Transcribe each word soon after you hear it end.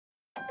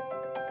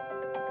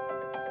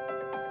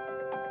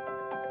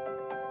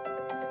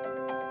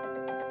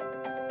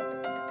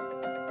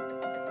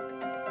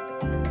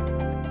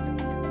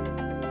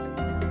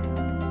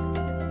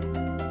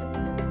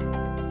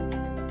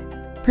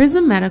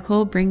Prism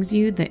Medical brings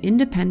you the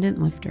Independent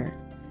Lifter.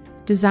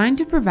 Designed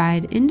to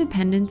provide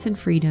independence and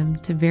freedom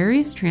to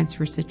various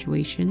transfer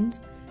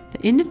situations,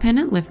 the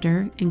Independent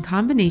Lifter, in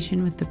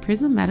combination with the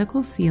Prism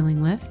Medical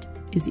Ceiling Lift,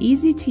 is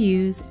easy to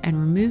use and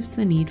removes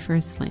the need for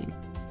a sling.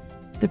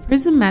 The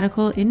Prism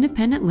Medical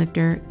Independent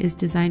Lifter is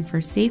designed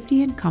for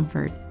safety and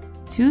comfort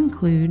to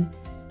include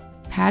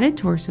padded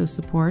torso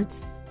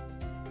supports,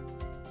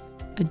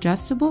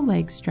 adjustable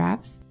leg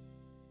straps,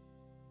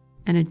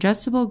 and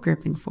adjustable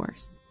gripping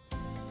force.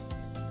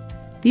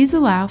 These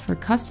allow for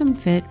custom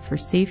fit for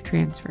safe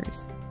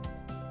transfers.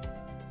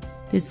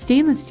 This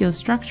stainless steel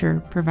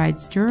structure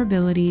provides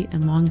durability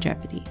and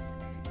longevity.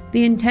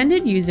 The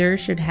intended user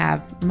should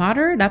have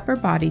moderate upper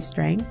body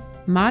strength,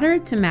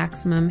 moderate to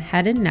maximum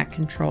head and neck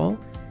control,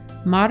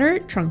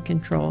 moderate trunk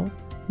control,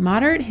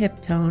 moderate hip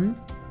tone,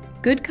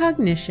 good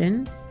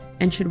cognition,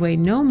 and should weigh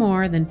no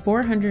more than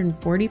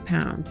 440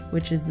 pounds,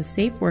 which is the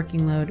safe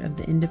working load of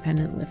the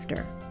Independent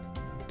Lifter.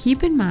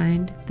 Keep in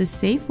mind, the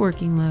safe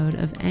working load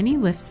of any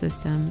lift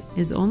system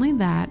is only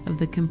that of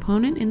the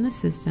component in the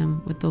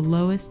system with the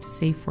lowest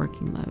safe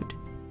working load.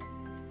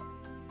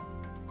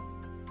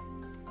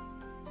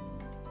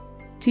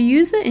 To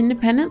use the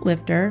Independent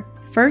Lifter,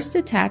 first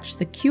attach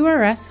the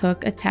QRS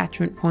hook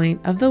attachment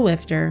point of the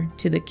lifter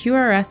to the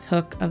QRS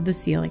hook of the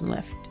ceiling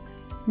lift.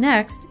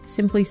 Next,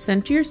 simply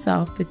center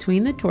yourself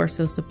between the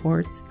torso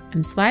supports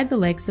and slide the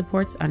leg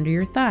supports under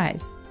your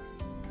thighs.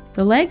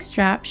 The leg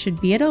strap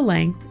should be at a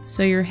length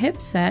so your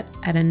hips set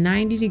at a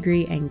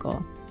 90-degree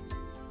angle.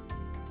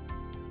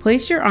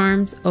 Place your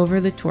arms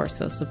over the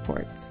torso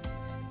supports.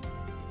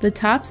 The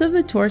tops of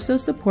the torso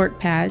support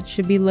pads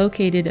should be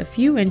located a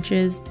few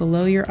inches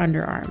below your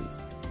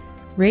underarms.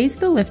 Raise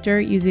the lifter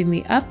using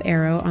the up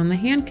arrow on the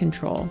hand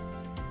control.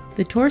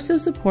 The torso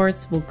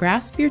supports will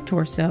grasp your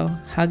torso,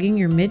 hugging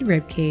your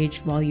mid-rib cage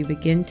while you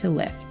begin to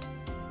lift.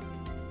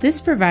 This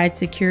provides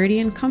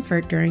security and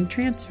comfort during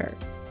transfer.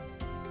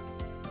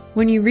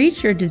 When you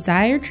reach your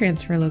desired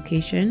transfer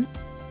location,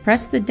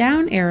 press the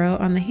down arrow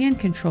on the hand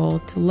control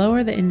to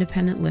lower the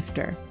Independent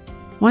Lifter.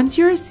 Once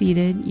you are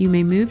seated, you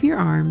may move your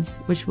arms,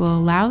 which will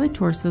allow the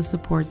torso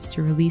supports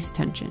to release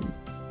tension.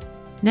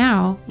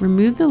 Now,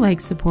 remove the leg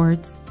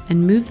supports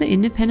and move the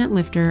Independent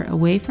Lifter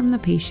away from the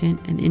patient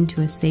and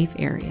into a safe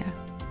area.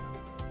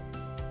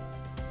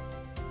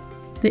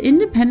 The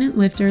Independent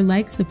Lifter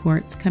leg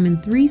supports come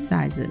in 3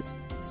 sizes: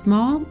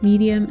 small,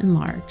 medium, and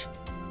large.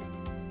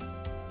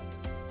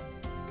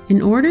 In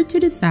order to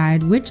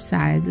decide which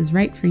size is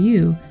right for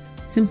you,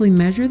 simply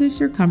measure the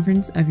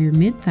circumference of your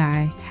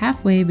mid-thigh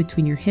halfway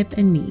between your hip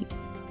and knee.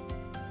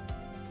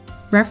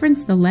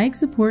 Reference the leg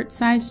support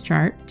size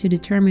chart to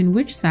determine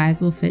which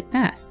size will fit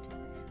best.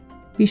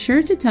 Be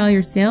sure to tell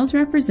your sales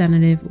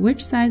representative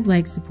which size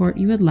leg support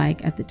you would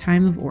like at the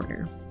time of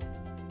order.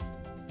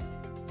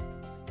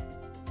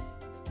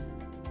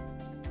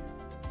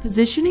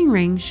 Positioning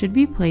rings should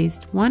be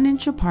placed 1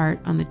 inch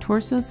apart on the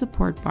torso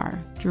support bar,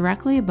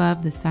 directly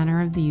above the center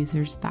of the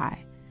user's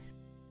thigh.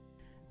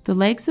 The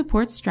leg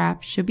support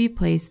strap should be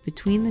placed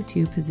between the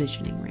 2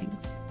 positioning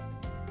rings.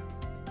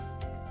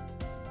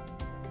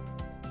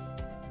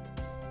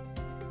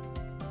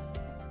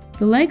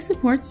 The leg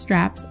support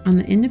straps on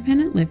the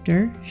Independent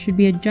Lifter should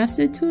be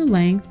adjusted to a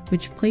length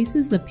which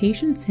places the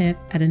patient's hip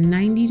at a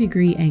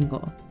 90-degree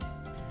angle.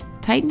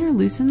 Tighten or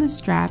loosen the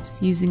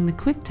straps using the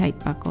quick tight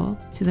buckle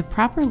to the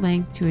proper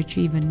length to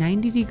achieve a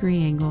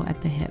 90-degree angle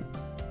at the hip.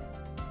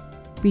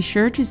 Be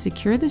sure to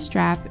secure the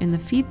strap in the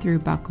feed-through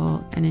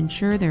buckle and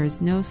ensure there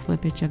is no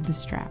slippage of the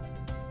strap.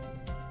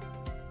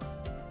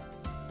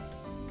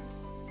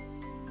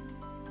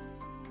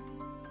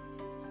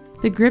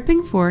 The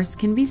gripping force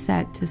can be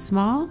set to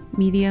small,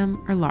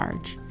 medium, or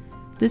large.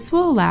 This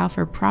will allow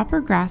for proper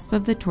grasp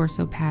of the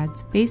torso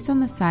pads based on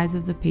the size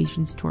of the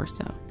patient's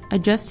torso.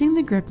 Adjusting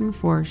the gripping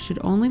force should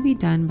only be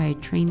done by a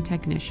trained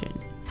technician.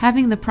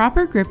 Having the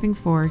proper gripping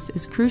force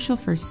is crucial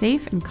for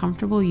safe and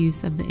comfortable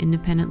use of the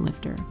Independent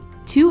Lifter.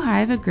 Too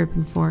high of a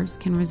gripping force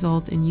can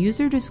result in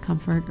user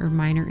discomfort or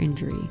minor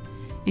injury.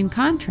 In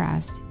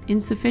contrast,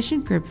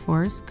 insufficient grip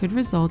force could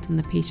result in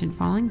the patient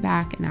falling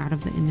back and out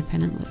of the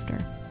Independent Lifter.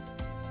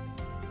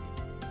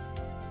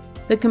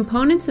 The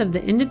components of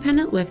the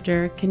Independent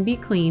Lifter can be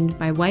cleaned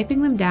by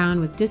wiping them down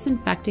with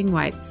disinfecting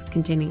wipes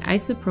containing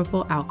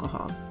isopropyl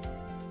alcohol.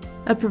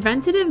 A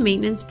preventative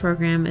maintenance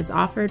program is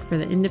offered for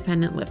the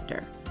Independent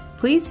Lifter.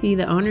 Please see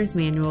the owner's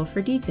manual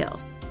for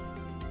details.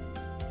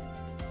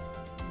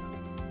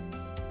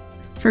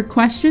 For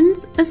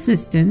questions,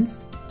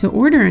 assistance, to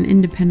order an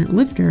Independent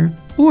Lifter,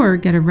 or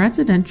get a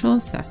residential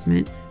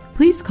assessment,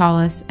 please call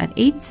us at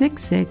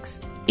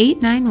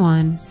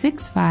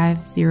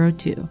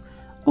 866-891-6502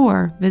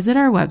 or visit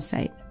our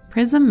website,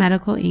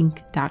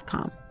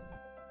 prismmedicalinc.com.